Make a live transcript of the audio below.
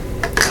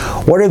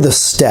What are the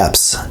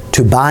steps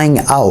to buying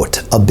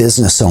out a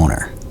business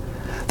owner?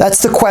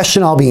 That's the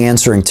question I'll be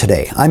answering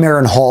today. I'm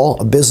Aaron Hall,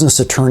 a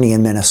business attorney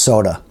in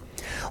Minnesota.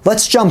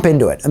 Let's jump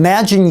into it.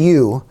 Imagine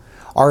you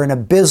are in a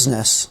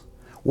business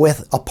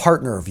with a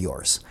partner of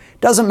yours.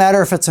 Doesn't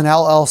matter if it's an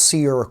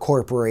LLC or a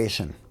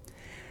corporation.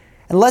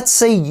 And let's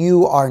say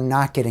you are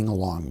not getting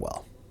along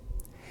well.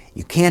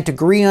 You can't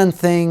agree on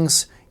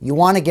things. You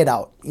want to get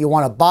out. You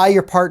want to buy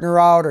your partner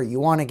out, or you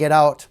want to get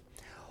out.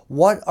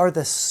 What are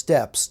the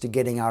steps to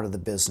getting out of the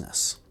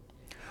business?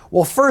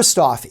 Well, first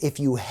off, if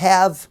you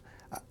have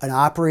an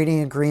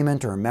operating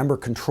agreement or a member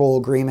control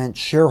agreement,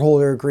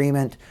 shareholder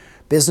agreement,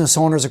 business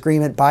owners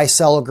agreement,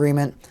 buy-sell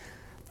agreement,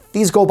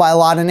 these go by a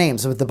lot of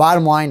names. But the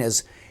bottom line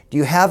is, do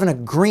you have an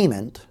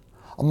agreement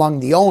among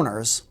the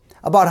owners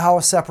about how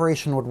a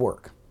separation would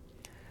work?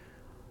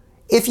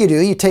 If you do,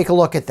 you take a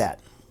look at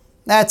that.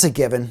 That's a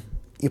given.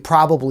 You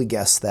probably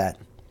guessed that.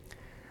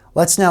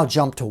 Let's now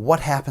jump to what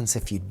happens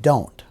if you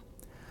don't.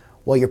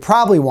 Well, you're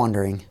probably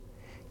wondering,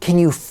 can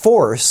you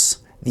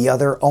force the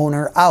other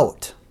owner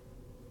out?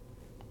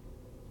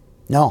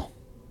 No,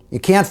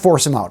 you can't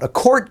force him out. A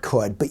court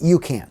could, but you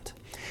can't.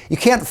 You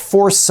can't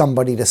force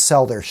somebody to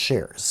sell their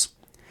shares.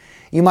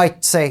 You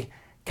might say,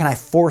 can I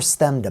force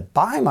them to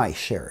buy my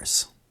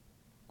shares?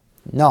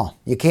 No,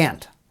 you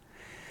can't.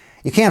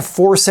 You can't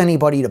force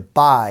anybody to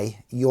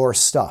buy your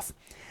stuff.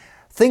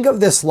 Think of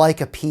this like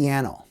a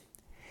piano.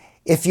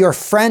 If your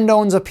friend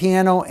owns a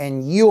piano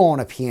and you own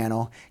a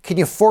piano, can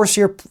you force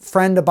your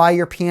friend to buy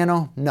your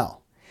piano?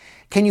 No.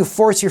 Can you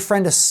force your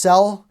friend to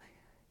sell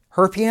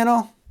her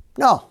piano?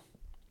 No.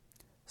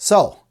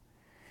 So,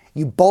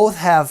 you both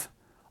have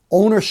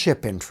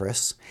ownership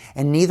interests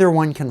and neither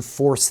one can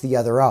force the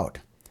other out.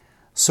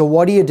 So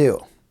what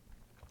do?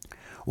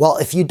 Well,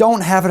 if you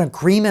don't have an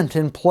agreement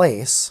in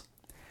place,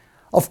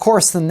 of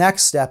course the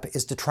next step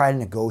is to try to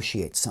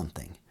negotiate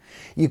something.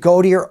 You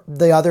go to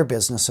the other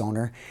business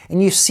owner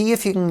and you see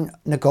if you can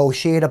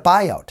negotiate a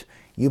buyout.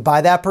 You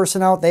buy that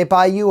person out, they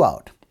buy you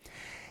out.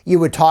 You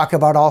would talk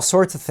about all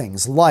sorts of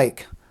things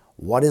like,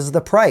 what is the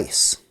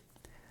price?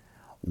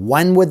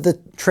 When would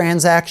the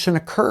transaction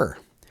occur?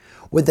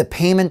 Would the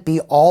payment be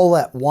all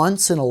at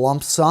once in a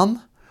lump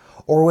sum?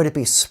 Or would it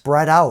be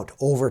spread out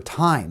over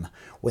time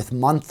with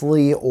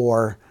monthly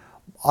or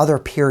other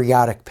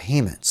periodic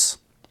payments?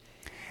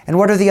 And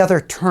what are the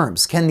other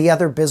terms? Can the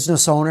other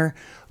business owner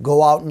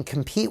go out and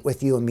compete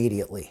with you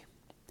immediately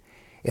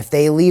if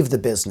they leave the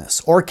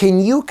business? Or can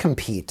you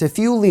compete if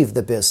you leave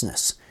the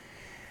business?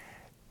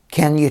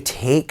 Can you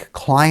take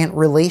client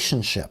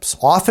relationships?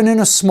 Often in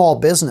a small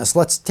business,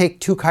 let's take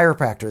two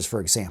chiropractors,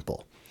 for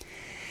example.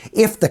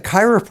 If the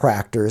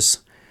chiropractors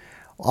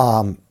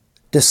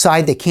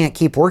decide they can't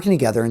keep working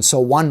together and so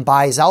one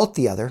buys out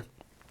the other,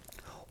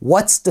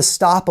 what's to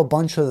stop a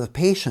bunch of the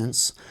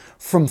patients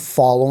from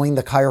following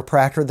the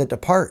chiropractor that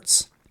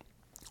departs?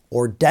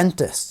 Or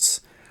dentists,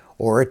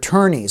 or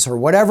attorneys, or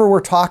whatever we're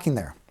talking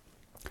there.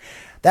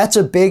 That's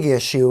a big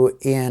issue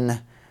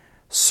in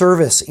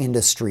service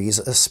industries,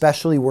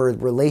 especially where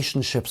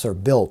relationships are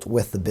built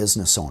with the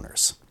business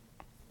owners.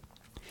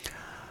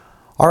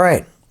 All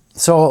right,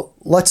 so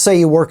let's say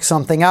you work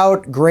something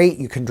out. Great,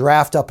 you can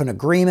draft up an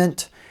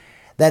agreement.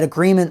 That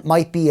agreement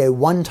might be a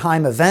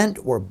one-time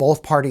event where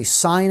both parties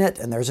sign it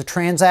and there's a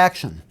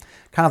transaction.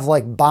 Kind of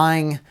like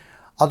buying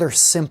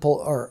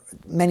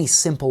many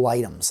simple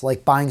items,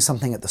 like buying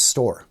something at the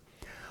store.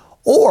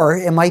 Or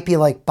it might be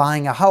like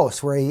buying a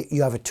house where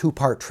you have a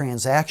two-part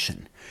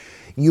transaction.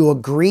 You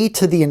agree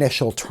to the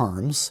initial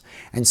terms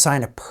and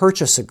sign a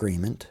purchase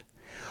agreement,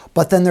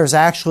 but then there's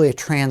actually a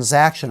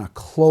transaction, a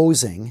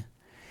closing,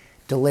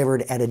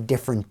 delivered at a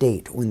different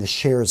date when the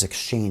shares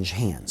exchange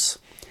hands.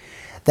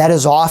 That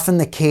is often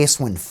the case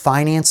when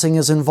financing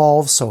is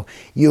involved. So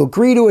you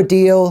agree to a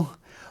deal,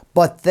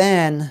 but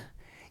then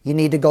you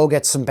need to go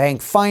get some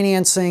bank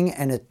financing,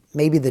 and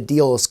maybe the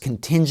deal is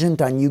contingent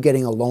on you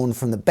getting a loan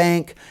from the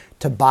bank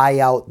to buy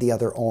out the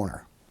other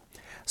owner.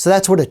 So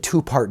that's what a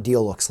two-part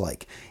deal looks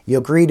like. You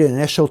agree to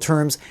initial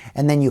terms,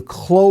 and then you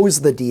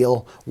close the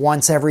deal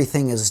once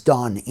everything is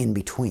done in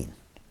between.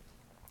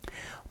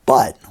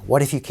 But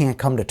what if you can't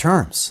come to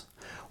terms?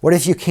 What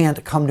if you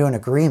can't come to an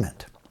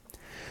agreement?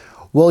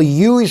 Well,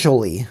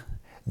 usually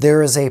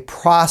there is a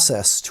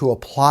process to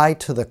apply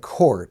to the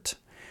court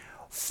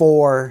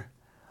for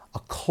a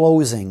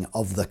closing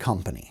of the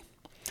company.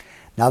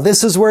 Now,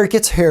 this is where it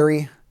gets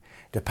hairy.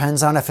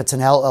 Depends on if it's an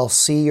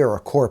LLC or a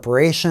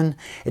corporation.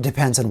 It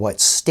depends on what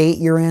state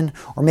you're in,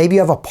 or maybe you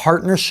have a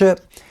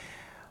partnership.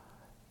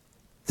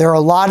 There are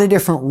a lot of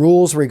different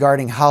rules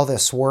regarding how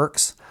this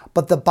works,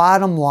 but the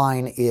bottom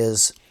line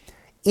is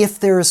if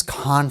there is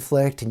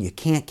conflict and you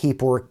can't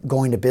keep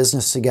going to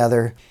business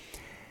together,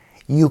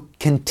 you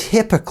can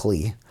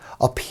typically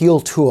appeal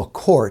to a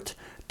court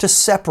to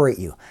separate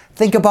you.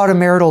 Think about a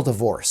marital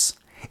divorce.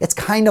 It's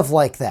kind of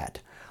like that.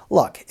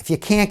 Look, if you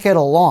can't get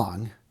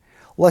along,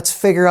 let's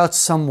figure out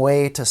some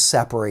way to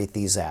separate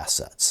these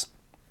assets.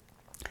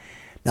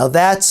 Now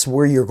that's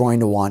where you're going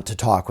to want to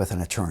talk with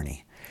an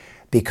attorney,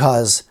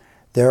 because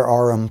there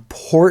are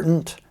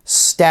important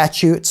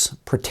statutes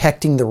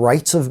protecting the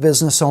rights of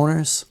business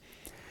owners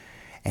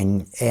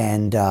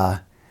and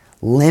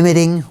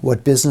limiting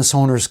what business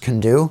owners can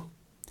do.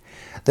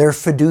 There are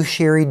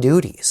fiduciary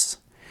duties.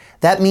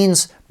 That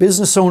means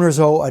business owners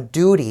owe a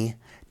duty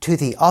to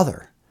the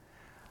other.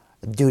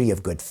 A duty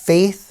of good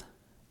faith,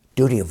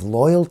 duty of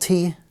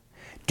loyalty,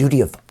 duty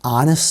of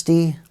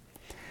honesty,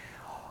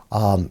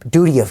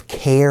 duty of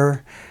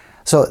care.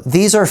 So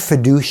these are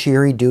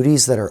fiduciary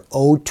duties that are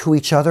owed to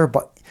each other,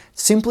 but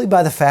simply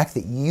by the fact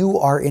that you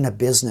are in a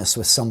business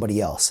with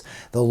somebody else.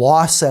 The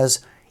law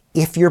says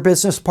if you're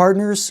business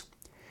partners,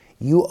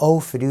 you owe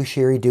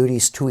fiduciary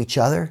duties to each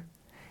other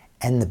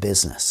and the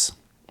business.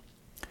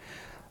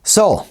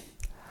 So,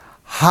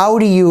 how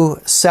do you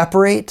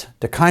separate?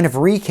 To kind of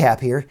recap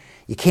here,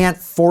 you can't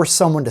force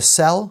someone to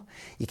sell.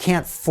 You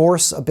can't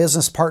force a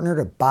business partner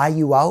to buy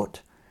you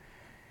out.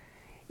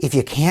 If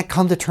you can't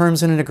come to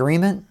terms in an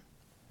agreement,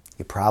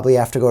 you probably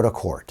have to go to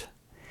court.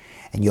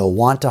 And you'll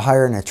want to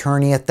hire an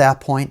attorney at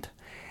that point.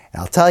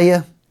 And I'll tell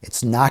you,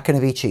 it's not going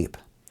to be cheap.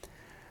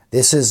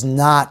 This is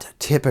not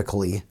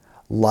typically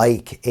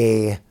like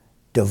a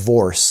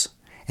divorce.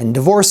 And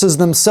divorces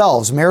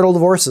themselves, marital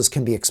divorces,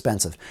 can be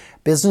expensive.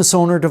 Business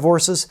owner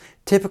divorces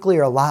typically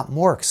are a lot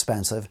more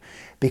expensive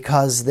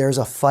because there's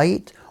a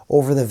fight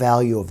over the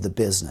value of the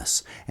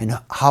business. And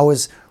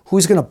who's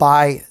going to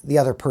buy the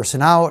other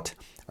person out?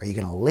 Are you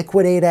going to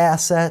liquidate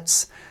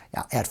assets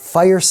at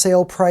fire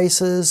sale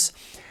prices?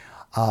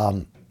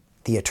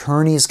 The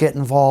attorneys get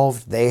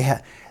involved. They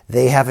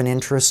have an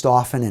interest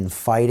often in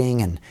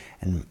fighting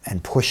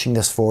and pushing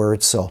this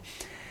forward. So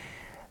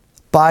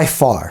by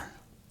far,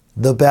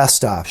 the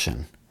best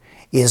option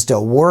is to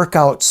work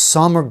out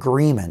some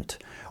agreement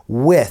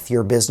with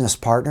your business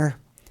partner.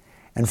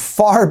 And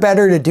far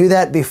better to do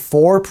that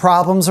before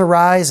problems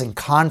arise and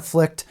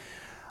conflict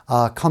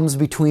comes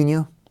between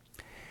you.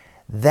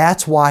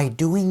 That's why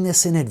doing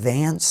this in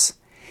advance,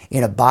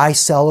 in a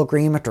buy-sell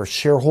agreement or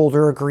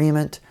shareholder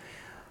agreement,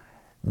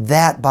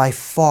 that by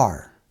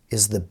far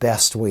is the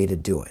best way to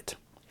do it.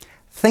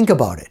 Think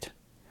about it.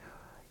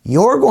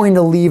 You're going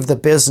to leave the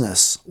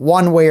business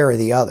one way or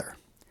the other,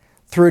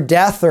 through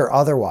death or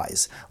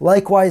otherwise.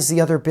 Likewise,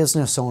 the other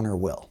business owner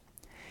will.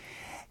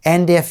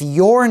 And if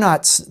you're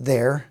not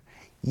there,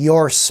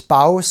 your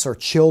spouse or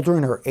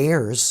children or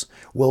heirs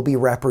will be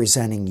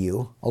representing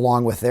you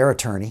along with their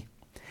attorney.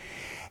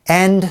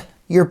 And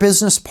your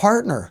business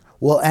partner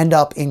will end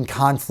up in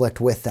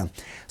conflict with them.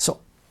 So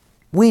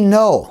we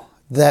know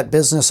that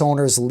business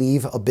owners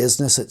leave a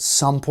business at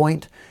some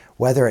point,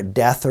 whether at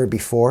death or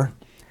before.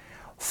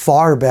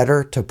 Far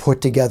better to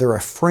put together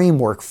a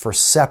framework for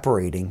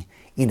separating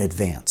in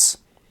advance.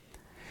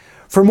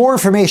 For more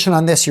information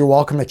on this, you're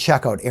welcome to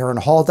check out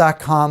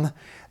aaronhall.com.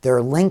 There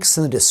are links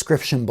in the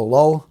description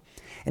below.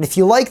 And if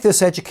you like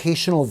this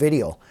educational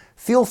video,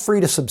 feel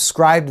free to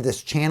subscribe to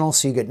this channel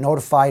so you get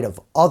notified of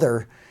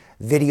other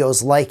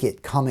videos like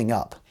it coming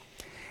up.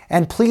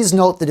 And please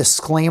note the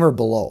disclaimer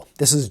below.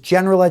 This is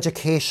general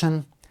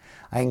education.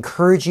 I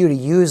encourage you to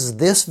use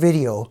this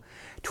video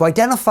to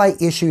identify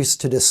issues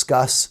to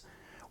discuss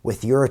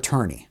with your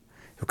attorney,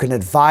 who can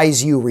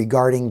advise you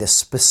regarding the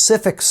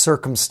specific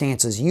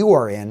circumstances you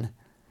are in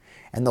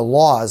and the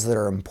laws that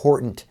are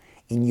important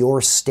in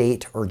your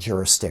state or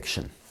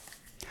jurisdiction.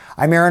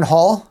 I'm Aaron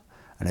Hall,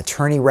 an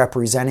attorney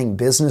representing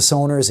business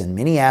owners in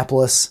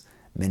Minneapolis,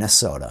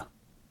 Minnesota.